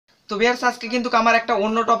তো ভিউয়ার্স আজকে কিন্তু আমার একটা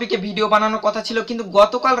অন্য টপিকে ভিডিও বানানোর কথা ছিল, কিন্তু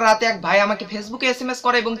গতকাল রাতে এক ভাই আমাকে ফেসবুকে এসএমএস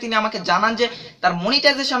করে এবং তিনি আমাকে জানান যে তার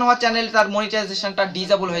মনিটাইজেশন হওয়া চ্যানেলে তার মনিটাইজেশনটা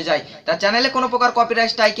ডিজেবল হয়ে যায়। তার চ্যানেলে কোনো প্রকার কপিরাইট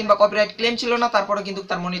স্ট্রাইক কিংবা কপিরাইট ক্লেম ছিল না, তারপরে কিন্তু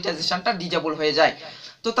তার মনিটাইজেশনটা ডিজেবল হয়ে যায়।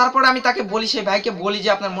 তো তারপরে আমি তাকে বলি, সেই ভাইকে বলি যে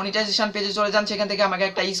আপনার মনিটাইজেশন পেজে চলে যান, সেখান থেকে আমাকে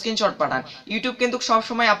একটা স্ক্রিনশট পাঠান। ইউটিউব কিন্তু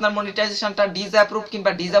সবসময় আপনার মনিটাইজেশনটা ডিসঅ্যাপ্রুভ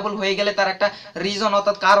কিংবা ডিসেবল হয়ে গেলে তার একটা রিজন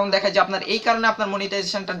অর্থাৎ কারণ দেখায় যে আপনার এই কারণে আপনার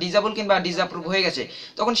মনিটাইজেশনটা ডিসেবল কিংবা ডিসঅ্যাপ্রুভ হয়ে গেছে।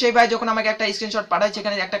 তখন সেই ভাই যখন আমাকে একটা স্ক্রিনশট পাঠায়,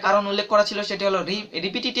 সেখানে একটা কারণ উল্লেখ করা ছিল, সেটি হলো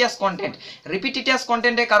রিপিটিটিয়াস কন্টেন্ট। রিপিটিটিয়াস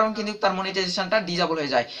কন্টেন্টের কারণ কিন্তু তার মনিটাইজেশনটা ডিসেবল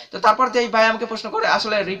হয়ে যায়। তো তারপর এই ভাই আমাকে প্রশ্ন করে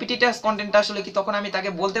আসলে রিপিটিটিয়াস কন্টেন্টটা আসলে কি, তখন আমি তাকে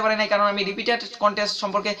বলতে পারি নাই, কারণ আমি রিপিটিটিয়াস কন্টেন্ট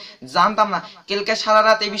সম্পর্কে জানতাম না। কালকে সারা রাত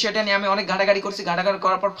এই বিষয়টা নিয়ে আমি অনেক ঘাটাঘাটি করছি, ঘাটাঘাটি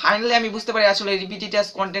করার পর ফাইনালি আমি বুঝতে পারি আসলে রিপিটিটিয়াস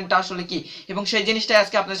কন্টেন্টটা আসলে কি, এবং সেই জিনিসটাই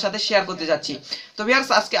আজকে আপনাদের সাথে শেয়ার করতে যাচ্ছি। তো ভিউয়ার্স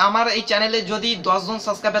আজকে আমার এই চ্যানেলে যদি 10 জন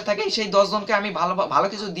সাবস্ক্রাইবার থাকে, সেই 10 জনকে আমি ভালো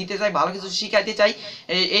কিছু দিতে চাই, ভালো কিছু শিখাইতে চাই।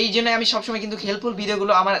 এই জন্য আমি সবসময় কিন্তু হেল্পফুল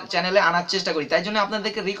ভিডিওগুলো আমার চ্যানেলে আনার চেষ্টা করি। তাই জন্য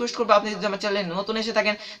আপনাদেরকে রিকোয়েস্ট করবো, আপনি যদি আমার চ্যানেলে নতুন এসে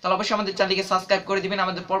থাকেন তাহলে অবশ্যই আমাদের চ্যানেলকে সাবস্ক্রাইব করে দিবেন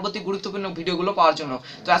আমাদের পরবর্তী গুরুত্বপূর্ণ ভিডিওগুলো পাওয়ার জন্য।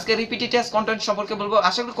 তো আজকে রিপিটিটিয়াস কন্টেন্ট সম্পর্কে বলবো,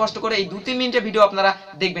 আশা করি কষ্ট করে এই 2-3 মিনিটের ভিডিও আপনারা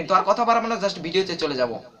দেখবেন। তো আর কথা বাড়াবো না, জাস্ট ভিডিওতে চলে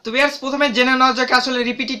যাব। তো ভিউয়ার্স প্রথমে জেনে নেওয়া যাক আসলে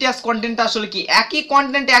রিপিটিটিয়াস কন্টেন্টটা আসলে কি। একই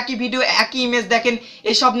কন্টেন্ট, একই ভিডিও, একই ইমেজ দেখেন,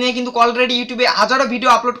 এসব নিয়ে কিন্তু অলরেডি ইউটিউবে হাজারো ভিডিও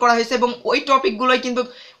আপলোড করা হয়েছে এবং ওই টপিকগুলোই কিন্তু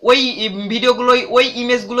ওই ভিডিওগুলোই ওই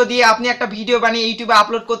ইমেজগুলো দিয়ে আপনি একটা ভিডিও বানিয়ে ইউটিউবে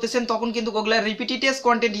আপলোড করতেছেন, তখন কিন্তু ওগুলো রিপিটিটিয়াস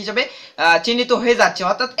কন্টেন্ট হিসেবে চিহ্নিত হয়ে যাচ্ছে।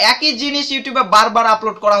 অর্থাৎ একই জিনিস ইউটিউবে বারবার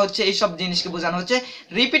আপলোড করা হচ্ছে, এইসব জিনিসকে বোঝানো হচ্ছে।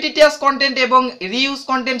 রিপিটিটিয়াস কন্টেন্ট এবং রিউজ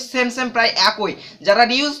কন্টেন্ট সেম প্রায় একই। যারা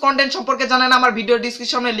রিউজ কন্টেন্ট সম্পর্কে জানেন, আমার ভিডিও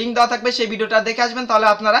ডিসক্রিপশনে লিঙ্ক দেওয়া থাকবে, সেই ভিডিওটা দেখে আসবেন, তাহলে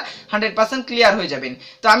আপনারা 100% ক্লিয়ার হয়ে যাবেন।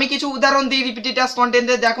 তো আমি কিছু উদাহরণ দিই রিপিটিটিয়াস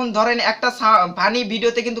কন্টেন্টে। দেখুন, ধরেন একটা ফানি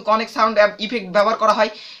ভিডিওতে কিন্তু অনেক সাউন্ড ইফেক্ট ব্যবহার করা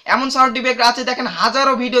হয়। এমন সাউন্ড ইফেক্ট আছে দেখেন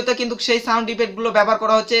হাজারো ভিডিওতে কিন্তু সেই সাউন্ড ইফেক্ট গুলো ব্যবহার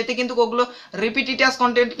করা হচ্ছে, এতে কিন্তু ওগুলো রিপিটিটিয়াস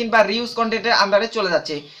কন্টেন্ট কিংবা রিউজ কন্টেন্টের আন্ডারে চলে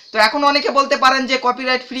যাচ্ছে। তো এখন অনেকে বলতে পারেন যে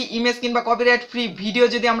কপিরাইট ফ্রি ইমেজ কিংবা কপিরাইট ফ্রি ভিডিও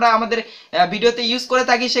যদি আমরা আমাদের ভিডিওতে ইউজ করে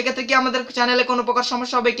থাকি, সেক্ষেত্রে কি আমাদের চ্যানেলে কোনো প্রকার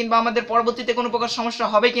সমস্যা হবে কিংবা আমাদের পরবর্তীতে কোনো প্রকার সমস্যা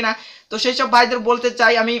হবে কিনা। তো সেই সব ভাইদের বলতে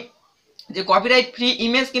চাই আমি যে কপিরাইট ফ্রি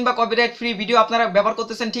ইমেজ কিংবা কপিরাইট ফ্রি ভিডিও আপনারা ব্যবহার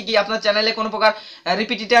করতেছেন ঠিকই, আপনার চ্যানেলে কোনো প্রকার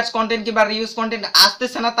রিপিটিটাস কন্টেন্ট কিংবা রিউজ কন্টেন্ট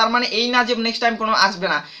আসতেছে না, তার মানে এই না যে নেক্সট টাইম কোনো আসবে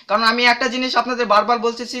না। কারণ আমি একটা জিনিস আপনাদের বারবার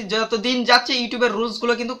বলতেছি, যত দিন যাচ্ছে ইউটিউবের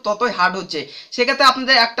রুলসগুলো কিন্তু ততই হার্ড হচ্ছে। সেক্ষেত্রে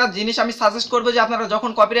আপনাদের একটা জিনিস আমি সাজেস্ট করবো যে আপনারা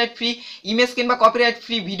যখন কপিরাইট ফ্রি ইমেজ কিংবা কপিরাইট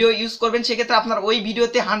ফ্রি ভিডিও ইউজ করবেন, সেক্ষেত্রে আপনার ওই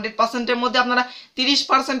ভিডিওতে 100%-এর মধ্যে আপনারা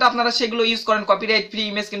 30% আপনারা সেগুলো ইউজ করেন কপিরাইট ফ্রি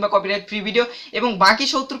ইমেজ কিংবা কপিরাইট ফ্রি ভিডিও, এবং বাকি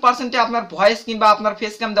 70%-এ আপনার ভয়েস কিংবা আপনার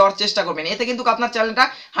ফেস ক্যাম দেওয়ার চেষ্টা করবেন। এতে কিন্তু আপনার চ্যানেলটা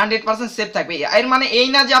 100% সেফ থাকবে। এর মানে এই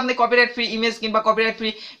না যে আপনি কপিরাইট ফ্রি ইমেজ কিংবা কপিরাইট ফ্রি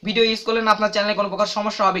ভিডিও ইউজ করলেন আপনার চ্যানেলে কোনো প্রকার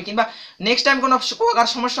সমস্যা হবে কিংবা নেক্সট টাইম কোনো প্রকার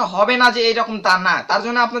সমস্যা হবে না, যে এইরকম তা না। তার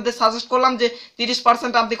জন্য আপনাদের সাজেস্ট করলাম যে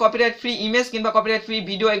 30% আপনি কপিরাইট ফ্রি ইমেজ কিংবা কপিরাইট ফ্রি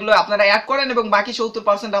ভিডিও এগুলো আপনারা অ্যাড করেন, এবং বাকি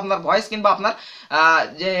 70% আপনার ভয়েস কিংবা আপনার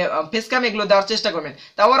যে ফেস ক্যাম এগুলো দেওয়ার চেষ্টা করবেন।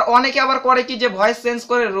 তারপর অনেকে আবার করে কি যে ভয়েস চেঞ্জ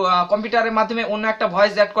করে কম্পিউটারের মাধ্যমে অন্য একটা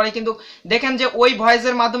ভয়েস অ্যাড করে, কিন্তু দেখেন যে ওই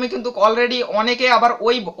ভয়েসের মাধ্যমে কিন্তু অলরেডি অনেকে আবার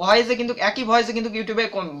ওই ভয়েসে কিন্তু একই ভয়েসে কিন্তু ইউটিউবে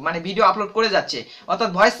মানে ভিডিও আপলোড করে যাচ্ছে, অর্থাৎ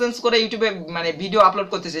ভয়েস চেঞ্জ করে ইউটিউবে মানে ভিডিও আপলোড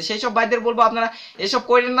করতেছে। সেই সব ভাইদের বলবো আপনারা এসব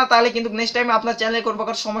করেন না, তাহলে কিন্তু নেক্সট টাইম আপনার চ্যানেলে কোনো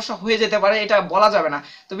প্রকার সমস্যা হয়ে যেতে পারে, এটা বলা যাবে না।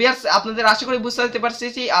 তো ভিউয়ার্স আপনাদের আশা করি বুঝতে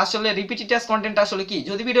পারছি আসলে রিপিটিটাস কন্টেন্ট আসলে কি।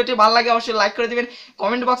 যদি ভিডিওটি ভালো লাগে অবশ্যই লাইক করে দিবেন,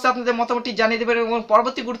 কমেন্ট বক্সে আপনাদের মতামতটি জানিয়ে দেবেন, এবং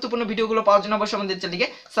পরবর্তী গুরুত্বপূর্ণ ভিডিওগুলো পাওয়ার জন্য অবশ্যই আমাদের চ্যানেলকে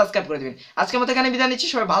সাবস্ক্রাইব করে দিবেন। আজকের মতো এখানে বিদায় নিচ্ছি,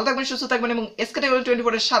 সবাই ভালো থাকবেন, সুস্থ থাকবেন এবং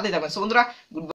SK24 এর সাথে থাকবেন। সো বন্ধুরা, গুড।